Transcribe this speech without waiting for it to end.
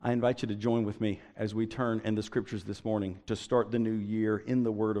I invite you to join with me as we turn in the scriptures this morning to start the new year in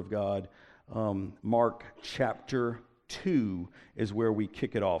the Word of God. Mark chapter 2 is where we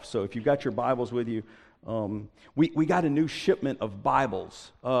kick it off. So if you've got your Bibles with you, we got a new shipment of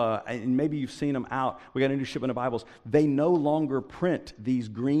Bibles, and maybe you've seen them out. We got a new shipment of Bibles. They no longer print these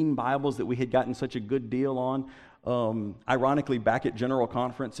green Bibles that we had gotten such a good deal on. Ironically, back at General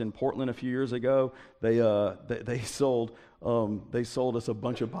Conference in Portland a few years ago, they sold us a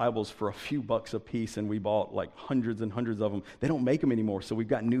bunch of Bibles for a few bucks a piece, and we bought like hundreds and hundreds of them. They don't make them anymore, so we've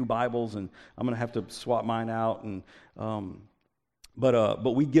got new Bibles, and I'm going to have to swap mine out. And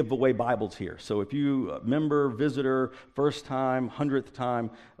but we give away Bibles here. So if you member, visitor, first time, 100th time,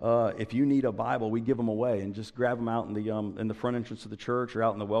 if you need a Bible, we give them away, and just grab them out in the front entrance of the church or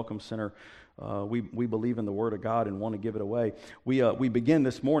out in the Welcome Center. We believe in the Word of God and want to give it away. We begin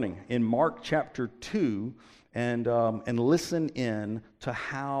this morning in Mark chapter 2 and listen in to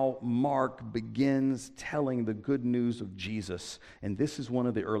how Mark begins telling the good news of Jesus. And this is one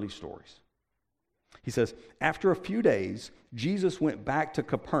of the early stories. He says, after a few days, Jesus went back to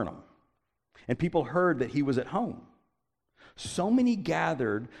Capernaum, and people heard that he was at home. So many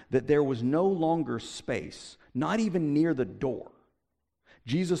gathered that there was no longer space, not even near the door.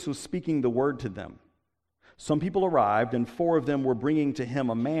 Jesus was speaking the word to them. Some people arrived, and 4 of them were bringing to him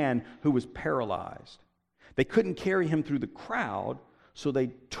a man who was paralyzed. They couldn't carry him through the crowd, so they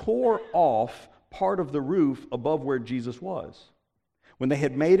tore off part of the roof above where Jesus was. When they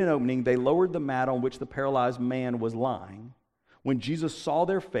had made an opening, they lowered the mat on which the paralyzed man was lying. When Jesus saw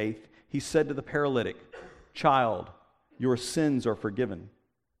their faith, he said to the paralytic, "Child, your sins are forgiven."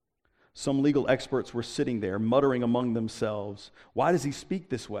 Some legal experts were sitting there, muttering among themselves, "Why does he speak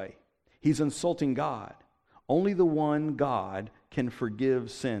this way? He's insulting God. Only the one God can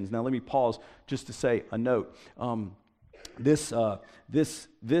forgive sins." Now let me pause just to say a note. This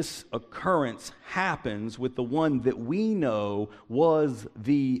occurrence happens with the one that we know was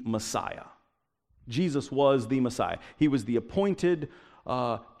the Messiah. Jesus was the Messiah. He was the appointed,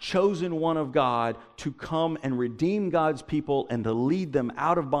 chosen one of God to come and redeem God's people and to lead them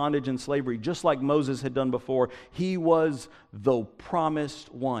out of bondage and slavery, just like Moses had done before. He was the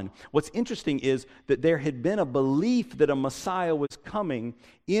promised one. What's interesting is that there had been a belief that a Messiah was coming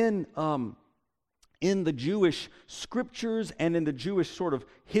in the Jewish scriptures and in the Jewish sort of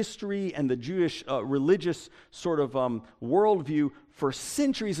history and the Jewish religious sort of worldview for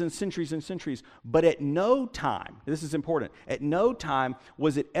centuries and centuries and centuries. But at no time, this is important, at no time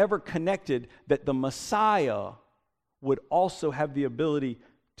was it ever connected that the Messiah would also have the ability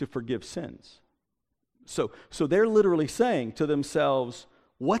to forgive sins. So they're literally saying to themselves,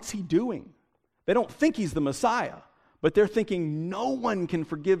 what's he doing? They don't think he's the Messiah, but they're thinking no one can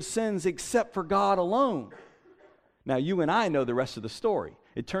forgive sins except for God alone. Now, you and I know the rest of the story.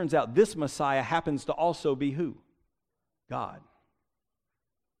 It turns out this Messiah happens to also be who? God.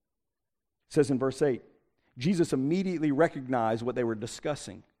 It says in verse 8, Jesus immediately recognized what they were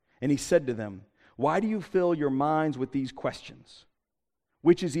discussing, and he said to them, "Why do you fill your minds with these questions?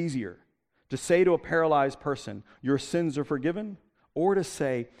 Which is easier, to say to a paralyzed person, 'Your sins are forgiven,' or to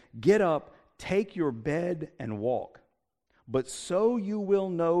say, 'Get up, take your bed, and walk'? But so you will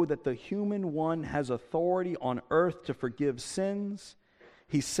know that the human one has authority on earth to forgive sins."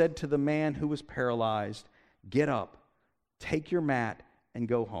 He said to the man who was paralyzed, "Get up, take your mat, and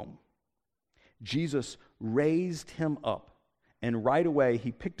go home." Jesus raised him up, and right away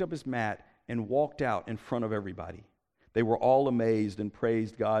he picked up his mat and walked out in front of everybody. They were all amazed and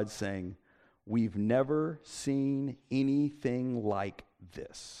praised God, saying, "We've never seen anything like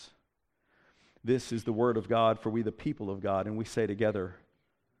this." This is the word of God for we the people of God, and we say together,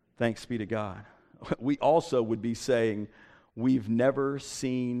 thanks be to God. We also would be saying, we've never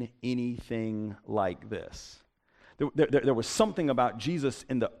seen anything like this. There was something about Jesus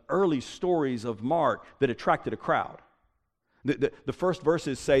in the early stories of Mark that attracted a crowd. The first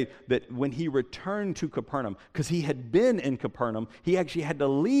verses say that when he returned to Capernaum, because he had been in Capernaum, he actually had to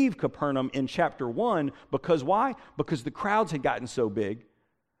leave Capernaum in chapter 1. Because why? Because the crowds had gotten so big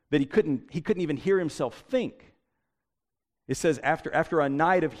that he couldn't even hear himself think. It says after a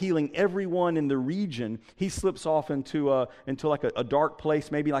night of healing everyone in the region, he slips off into like a dark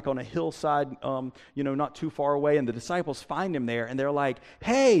place, maybe like on a hillside, not too far away. And the disciples find him there, and they're like,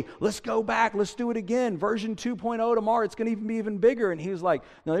 "Hey, let's go back. Let's do it again. Version 2.0 tomorrow. It's going to be even bigger." And he was like,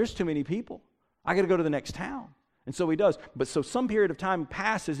 "No, there's too many people. I got to go to the next town." And so he does. But so some period of time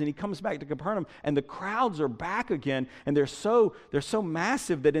passes and he comes back to Capernaum and the crowds are back again, and they're so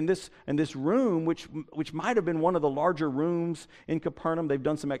massive that in this room, which might have been one of the larger rooms in Capernaum, they've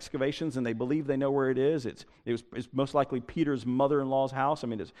done some excavations and they believe they know where it is. It's most likely Peter's mother-in-law's house. I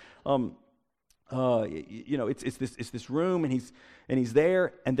mean, it's this room, and he's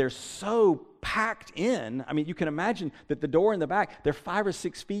there, and they're so packed in. I mean, you can imagine that the door in the back, they're 5 or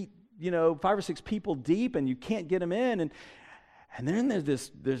 6 feet, 5 or 6 people deep, and you can't get them in. And then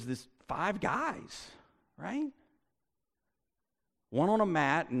there's this 5 guys, right? One on a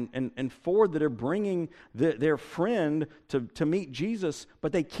mat, and 4 that are bringing their friend to meet Jesus,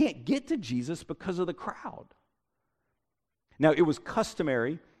 but they can't get to Jesus because of the crowd. Now, it was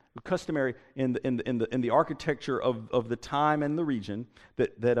customary in the architecture of the time and the region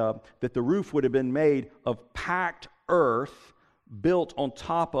that the roof would have been made of packed earth built on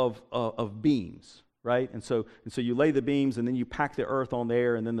top of beams, right? And so you lay the beams and then you pack the earth on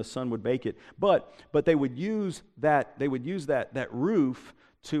there, and then the sun would bake it. But they would use that roof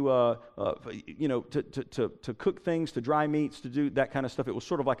to cook things, to dry meats, to do that kind of stuff. It was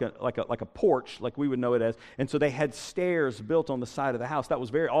sort of like a porch, like we would know it as. And so they had stairs built on the side of the house.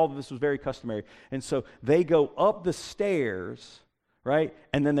 All of this was very customary. And so they go up the stairs, right?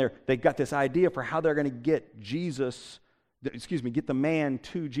 And then they got this idea for how they're going to get get the man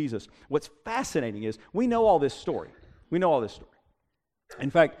to Jesus. What's fascinating is we know all this story.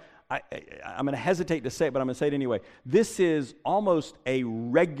 In fact, I'm going to hesitate to say it, but I'm going to say it anyway. This is almost a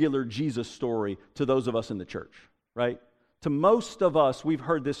regular Jesus story to those of us in the church, right? To most of us, we've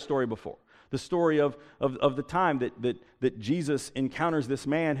heard this story before. The story of the time that Jesus encounters this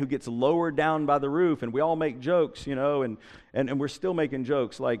man who gets lowered down by the roof, and we all make jokes, and we're still making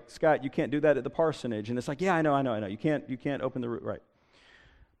jokes like, Scott, you can't do that at the parsonage. And it's like, yeah, I know. You can't open the roof, right?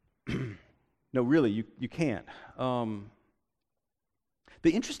 No, really, you can't. The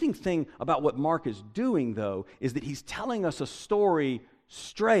interesting thing about what Mark is doing, though, is that he's telling us a story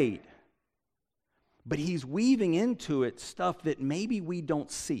straight, but he's weaving into it stuff that maybe we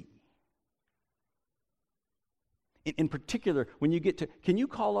don't see. In particular, when you get to, can you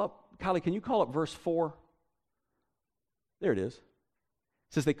call up verse 4? There it is. It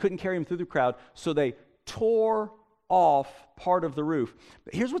says they couldn't carry him through the crowd, so they tore off part of the roof.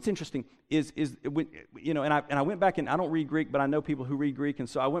 But here's what's interesting is when, and I went back, and I don't read Greek, but I know people who read Greek, and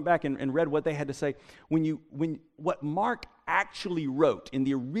so I went back and read what they had to say. What Mark actually wrote in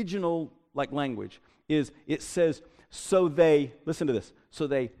the original language is, it says, so they, listen to this, so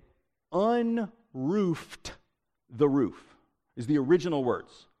they unroofed the roof, is the original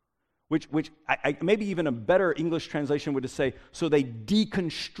words, which I maybe even a better English translation would say, so they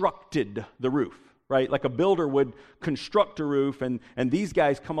deconstructed the roof, right? Like a builder would construct a roof, and these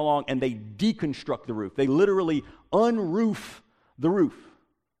guys come along and they deconstruct the roof. They literally unroof the roof.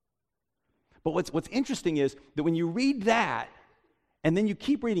 But what's interesting is that when you read that, and then you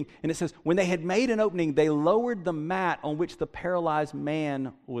keep reading, and it says, when they had made an opening, they lowered the mat on which the paralyzed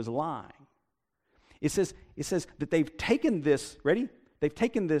man was lying. It says that they've taken this, ready? They've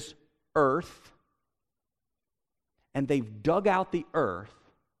taken this earth, and they've dug out the earth,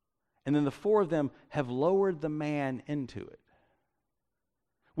 and then the 4 of them have lowered the man into it.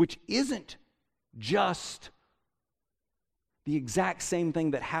 Which isn't just the exact same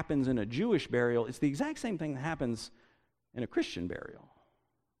thing that happens in a Jewish burial, it's the exact same thing that happens in a Christian burial.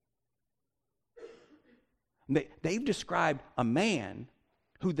 They've described a man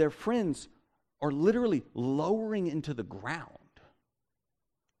who their friends are literally lowering into the ground.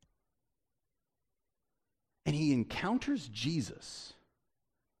 And he encounters Jesus.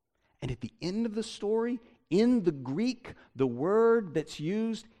 And at the end of the story, in the Greek, the word that's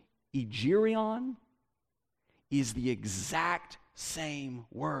used, egerion, is the exact same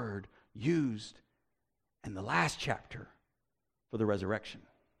word used in the last chapter for the resurrection.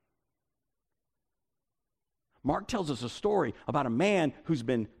 Mark tells us a story about a man who's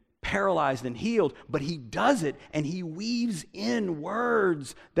been paralyzed and healed, but he does it and he weaves in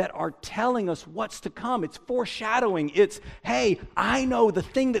words that are telling us what's to come. It's foreshadowing. It's, hey, I know the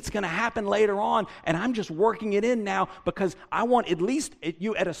thing that's going to happen later on, and I'm just working it in now because I want at least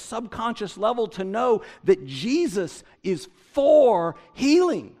you at a subconscious level to know that Jesus is for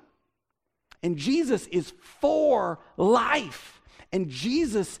healing, and Jesus is for life, and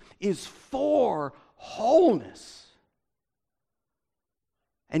Jesus is for wholeness.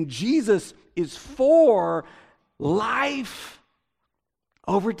 And Jesus is for life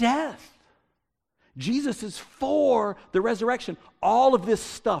over death. Jesus is for the resurrection. All of this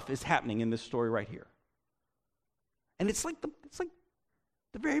stuff is happening in this story right here. And it's like the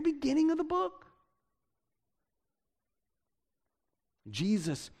very beginning of the book.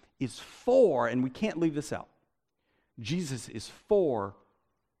 Jesus is for, and we can't leave this out, Jesus is for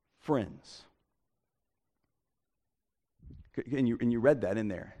friends. And you read that in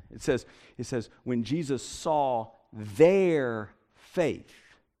there. It says, when Jesus saw their faith,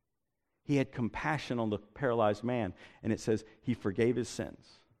 he had compassion on the paralyzed man. And it says he forgave his sins.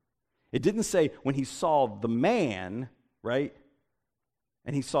 It didn't say when he saw the man, right?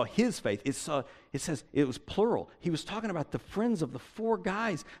 And he saw his faith. It says it was plural. He was talking about the friends of the four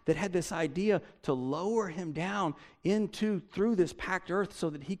guys that had this idea to lower him down through this packed earth so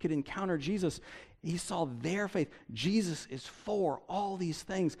that he could encounter Jesus. He saw their faith. Jesus is for all these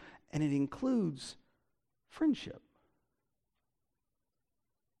things, and it includes friendship.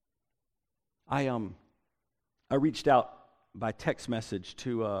 I reached out by text message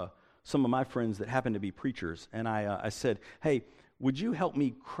to some of my friends that happen to be preachers, and I said, hey, would you help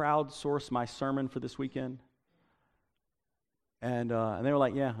me crowdsource my sermon for this weekend? And they were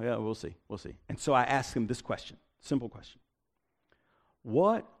like, yeah, we'll see. And so I asked them this question, simple question.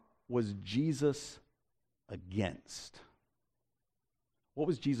 What was Jesus against? What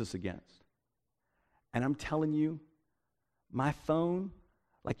was Jesus against? And I'm telling you, my phone,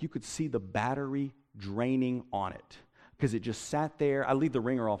 like you could see the battery draining on it because it just sat there. I leave the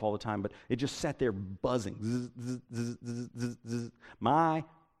ringer off all the time, but it just sat there buzzing. Zzz, zzz, zzz, zzz, zzz, zzz. My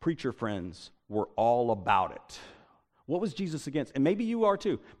preacher friends were all about it. What was Jesus against? And maybe you are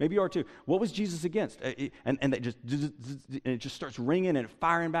too. What was Jesus against? And it just starts ringing and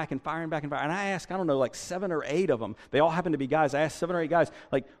firing back. And I asked, I don't know, like 7 or 8 of them. They all happen to be guys. I asked 7 or 8 guys,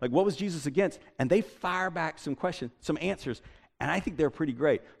 like what was Jesus against? And they fire back some questions, some answers. And I think they're pretty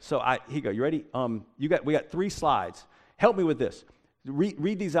great. So here you go. You ready? We got 3 slides. Help me with this.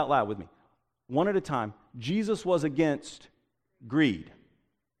 Read these out loud with me. One at a time. Jesus was against greed.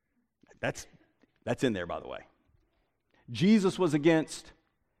 That's in there, by the way. Jesus was against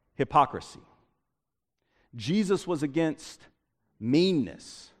hypocrisy. Jesus was against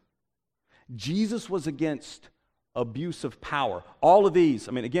meanness. Jesus was against abuse of power. All of these,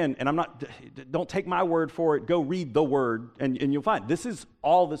 I mean, again, and don't take my word for it. Go read the word, and you'll find this is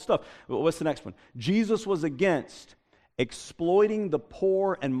all this stuff. What's the next one? Jesus was against exploiting the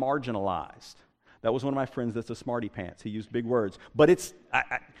poor and marginalized. That was one of my friends that's a smarty pants. He used big words. But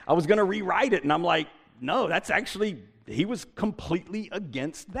I was going to rewrite it, and I'm like, no, that's actually, he was completely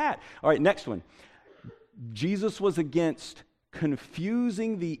against that. All right, next one. Jesus was against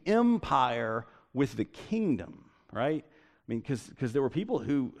confusing the empire with the kingdom, right? I mean, because there were people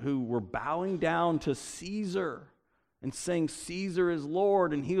who were bowing down to Caesar and saying Caesar is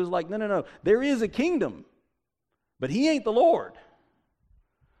Lord, and he was like, no, there is a kingdom, but he ain't the Lord.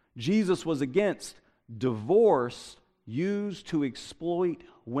 Jesus was against divorce used to exploit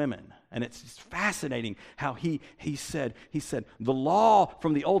women. And it's fascinating how he said, the law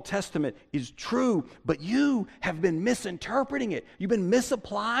from the Old Testament is true, but you have been misinterpreting it. You've been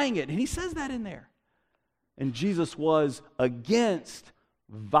misapplying it. And he says that in there. And Jesus was against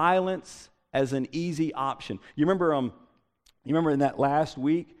violence as an easy option. You remember in that last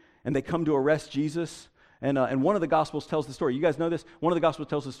week, and they come to arrest Jesus, and one of the Gospels tells the story. You guys know this? One of the Gospels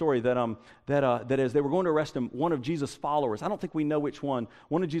tells the story that as they were going to arrest him, one of Jesus' followers, I don't think we know which one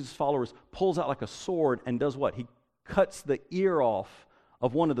of Jesus' followers pulls out like a sword and does what? He cuts the ear off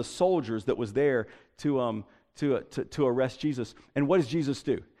of one of the soldiers that was there to arrest Jesus. And what does Jesus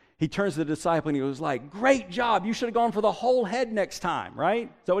do? He turns to the disciple and he was like, great job, you should have gone for the whole head next time, right?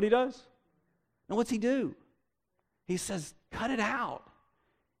 Is that what he does? And what's he do? He says, cut it out.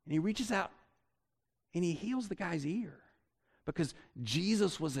 And he reaches out and he heals the guy's ear because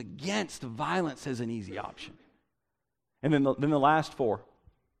Jesus was against violence as an easy option. And then the last 4,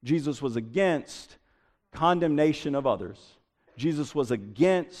 Jesus was against condemnation of others. Jesus was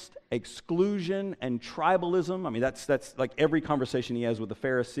against exclusion and tribalism. I mean, that's like every conversation he has with the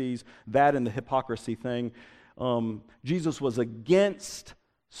Pharisees, that and the hypocrisy thing. Jesus was against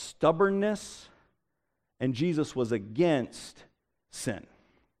stubbornness, and Jesus was against sin.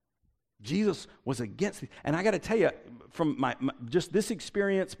 Jesus was against it. And I got to tell you, from my just this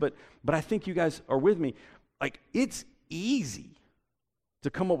experience, but I think you guys are with me, like it's easy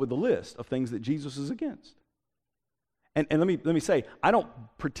to come up with a list of things that Jesus is against. And let me say, I don't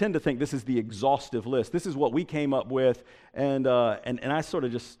pretend to think this is the exhaustive list. This is what we came up with, and I sort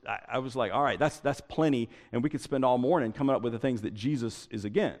of just I was like, all right, that's plenty, and we could spend all morning coming up with the things that Jesus is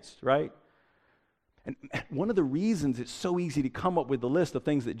against, right? And one of the reasons it's so easy to come up with the list of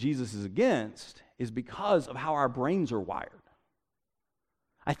things that Jesus is against is because of how our brains are wired.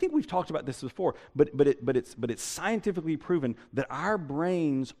 I think we've talked about this before, but it's scientifically proven that our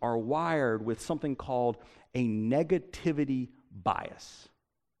brains are wired with something called a negativity bias.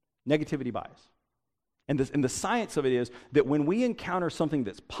 Negativity bias. And the science of it is that when we encounter something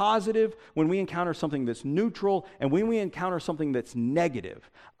that's positive, when we encounter something that's neutral, and when we encounter something that's negative,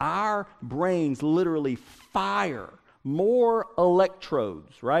 our brains literally fire more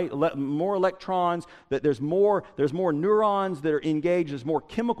electrodes, right? More electrons, that there's more neurons that are engaged, there's more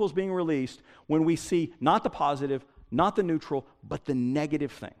chemicals being released when we see not the positive, not the neutral, but the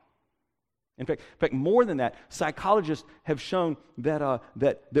negative thing. In fact, more than that, psychologists have shown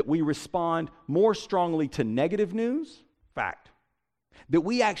that we respond more strongly to negative news. Fact. That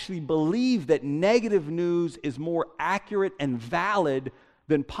we actually believe that negative news is more accurate and valid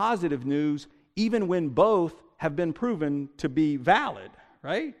than positive news, even when both have been proven to be valid,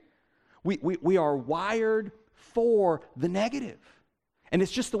 right? We are wired for the negative. And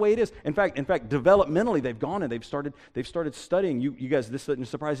it's just the way it is. In fact, developmentally, they've gone and they've started studying. You guys, this doesn't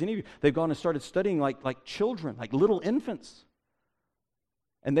surprise any of you. They've gone and started studying like children, like little infants.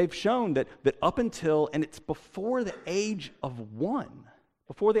 And they've shown that up until, and it's before the age of one,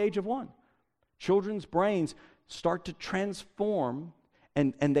 children's brains start to transform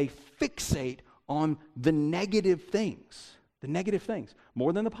and they fixate on the negative things,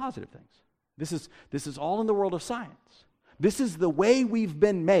 more than the positive things. This is all in the world of science. This is the way we've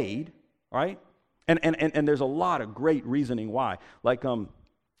been made, right? And there's a lot of great reasoning why. Like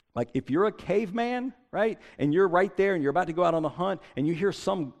if you're a caveman, right, and you're right there and you're about to go out on the hunt and you hear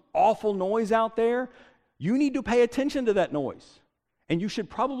some awful noise out there, you need to pay attention to that noise. And you should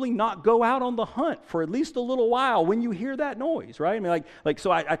probably not go out on the hunt for at least a little while when you hear that noise, right? I mean,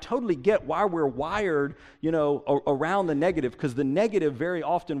 so I totally get why we're wired, around the negative, because the negative very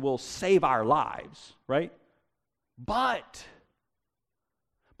often will save our lives, right? But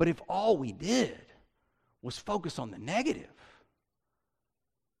if all we did was focus on the negative,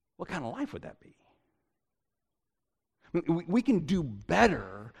 what kind of life would that be? We can do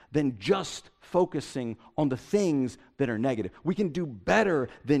better than just focusing on the things that are negative. We can do better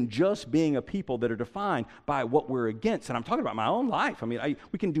than just being a people that are defined by what we're against. And I'm talking about my own life. I mean,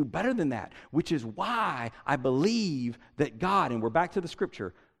 we can do better than that, which is why I believe that God, and we're back to the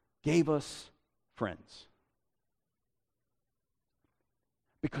scripture, gave us friends.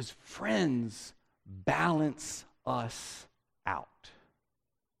 Because friends balance us out.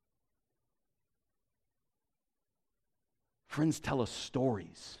 Friends tell us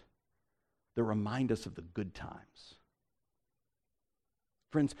stories that remind us of the good times.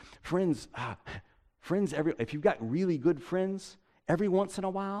 If you've got really good friends, every once in a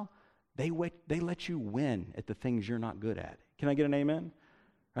while, they let you win at the things you're not good at. Can I get an amen?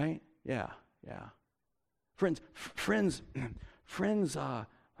 Right? Yeah. Friends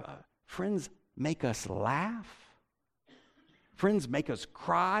make us laugh. Friends make us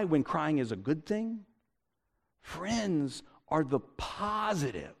cry when crying is a good thing. Friends are the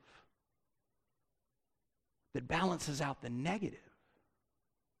positive that balances out the negative.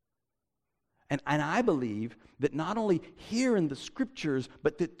 And I believe that not only here in the scriptures,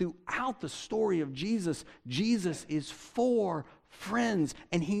 but that throughout the story of Jesus, Jesus is for friends.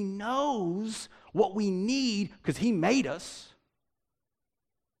 And he knows what we need because he made us.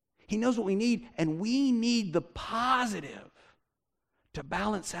 He knows what we need, and we need the positive to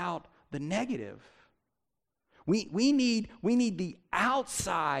balance out the negative. We need the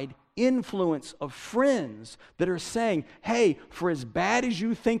outside influence of friends that are saying, hey, for as bad as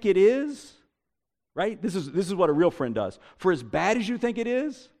you think it is, right? This is what a real friend does. For as bad as you think it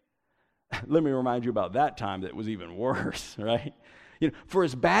is, let me remind you about that time that was even worse, right? For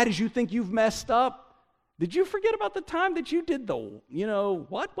as bad as you think you've messed up, did you forget about the time that you did the,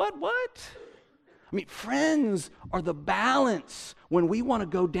 what? I mean, friends are the balance. When we want to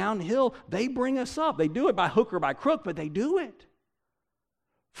go downhill, they bring us up. They do it by hook or by crook, but they do it.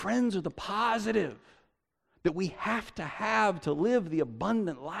 Friends are the positive that we have to live the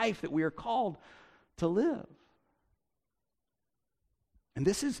abundant life that we are called to live. And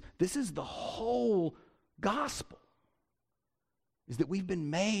this is the whole gospel, is that we've been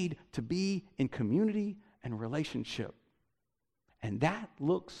made to be in community and relationship. And that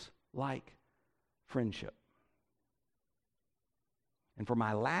looks like friendship. And for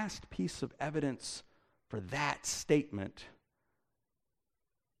my last piece of evidence for that statement,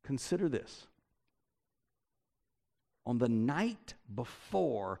 consider this. On the night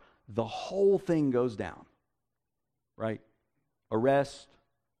before the whole thing goes down, right? Arrest,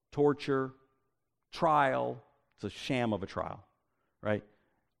 torture, trial. It's a sham of a trial, right?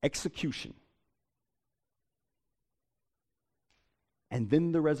 Execution. And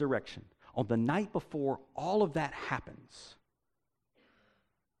then the resurrection. On the night before all of that happens,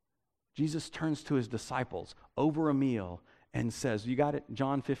 Jesus turns to his disciples over a meal and says, you got it,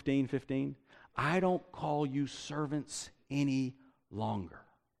 John 15:15? I don't call you servants any longer.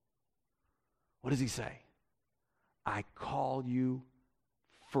 What does he say? I call you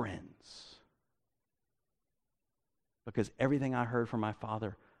friends. Because everything I heard from my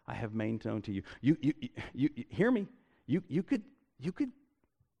Father, I have made known to you. You hear me? You could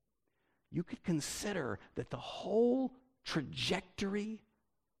consider that the whole trajectory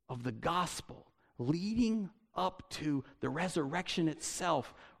of the gospel leading up to the resurrection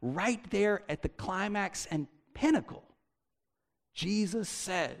itself, right there at the climax and pinnacle, Jesus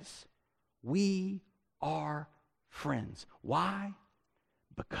says, we are friends. Why?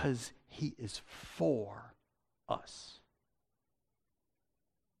 Because he is for us.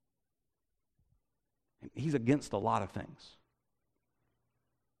 And he's against a lot of things.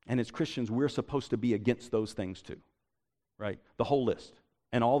 And as Christians, we're supposed to be against those things too, right? The whole list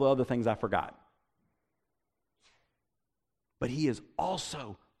and all the other things I forgot. But he is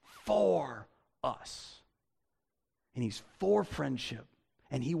also for us. And he's for friendship.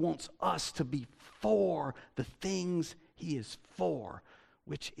 And he wants us to be for the things he is for,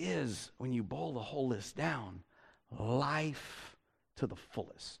 which is, when you boil the whole list down, life to the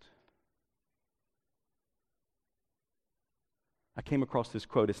fullest. I came across this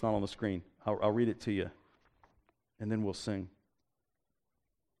quote. It's not on the screen. I'll read it to you, and then we'll sing.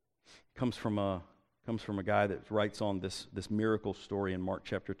 It comes from a guy that writes on this miracle story in Mark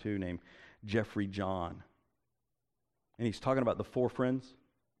chapter 2 named Jeffrey John. And he's talking about the four friends.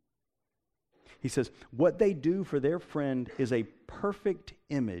 He says, what they do for their friend is a perfect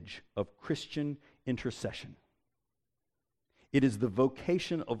image of Christian intercession. It is the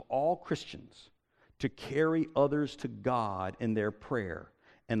vocation of all Christians to carry others to God in their prayer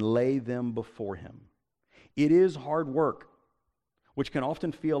and lay them before him. It is hard work, which can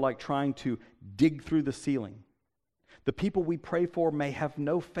often feel like trying to dig through the ceiling. The people we pray for may have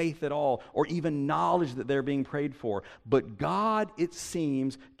no faith at all or even knowledge that they're being prayed for. But God, it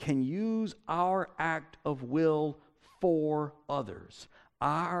seems, can use our act of will for others.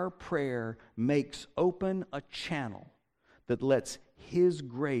 Our prayer makes open a channel that lets his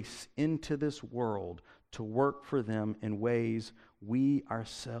grace into this world to work for them in ways we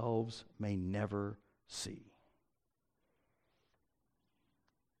ourselves may never see.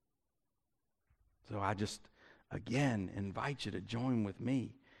 So I just, again, invite you to join with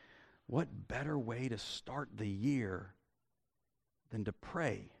me. What better way to start the year than to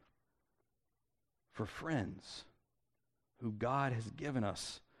pray for friends who God has given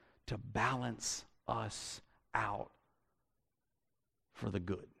us to balance us out for the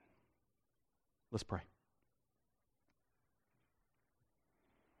good? Let's pray.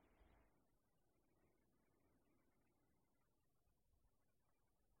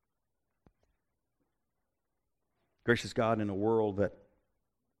 Gracious God, in a world that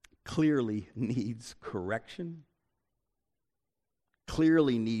clearly needs correction,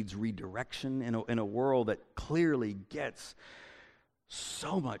 clearly needs redirection, in a world that clearly gets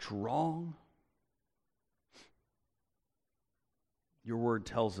so much wrong, your word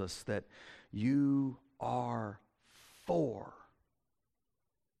tells us that you are for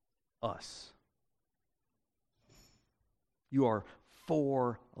us. You are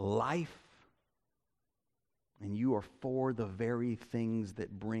for life. And you are for the very things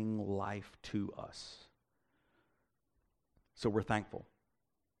that bring life to us. So we're thankful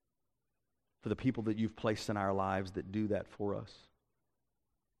for the people that you've placed in our lives that do that for us.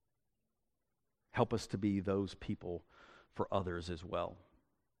 Help us to be those people for others as well.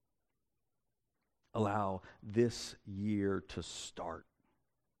 Allow this year to start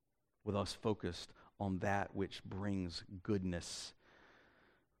with us focused on that which brings goodness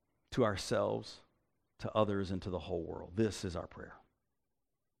to ourselves, to others, and to the whole world. This is our prayer.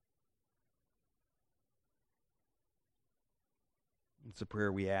 It's a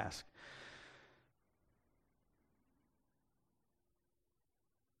prayer we ask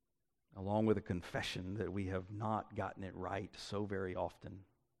along with a confession that we have not gotten it right so very often.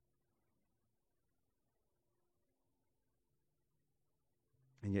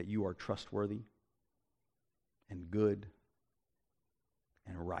 And yet you are trustworthy and good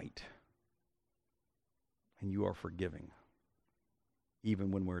and right. And you are forgiving, even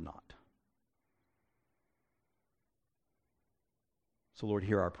when we're not. So, Lord,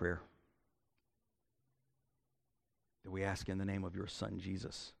 hear our prayer that we ask in the name of your Son,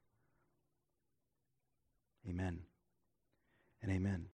 Jesus. Amen and amen.